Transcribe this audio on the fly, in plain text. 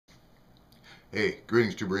Hey,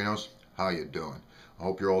 greetings Tubrinos. How you doing? I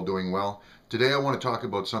hope you're all doing well. Today I want to talk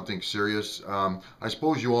about something serious. I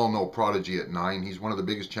suppose you all know Prodigy at 9. He's one of the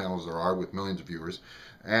biggest channels there are with millions of viewers.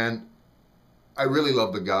 And I really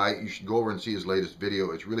love the guy. You should go over and see his latest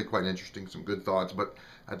video. It's really quite interesting, some good thoughts. But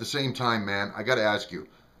at the same time, man, I got to ask you,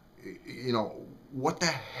 what the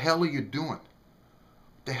hell are you doing?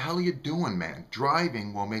 What the hell are you doing, man?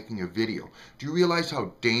 Driving while making a video. Do you realize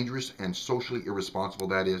how dangerous and socially irresponsible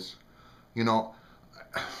that is? You know,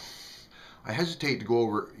 I hesitate to go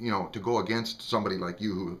over, to go against somebody like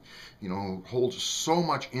you who, who holds so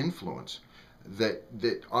much influence that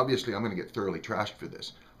obviously I'm going to get thoroughly trashed for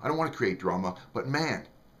this. I don't want to create drama, but man,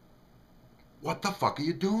 what the fuck are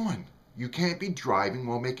you doing? You can't be driving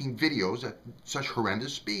while making videos at such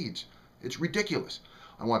horrendous speeds. It's ridiculous.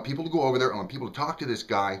 I want people to go over there. I want people to talk to this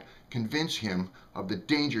guy, convince him of the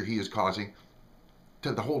danger he is causing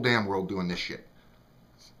to the whole damn world doing this shit.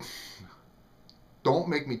 Don't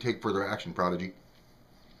make me take further action, Prodigy.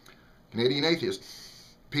 Canadian Atheist.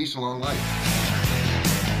 Peace and long life.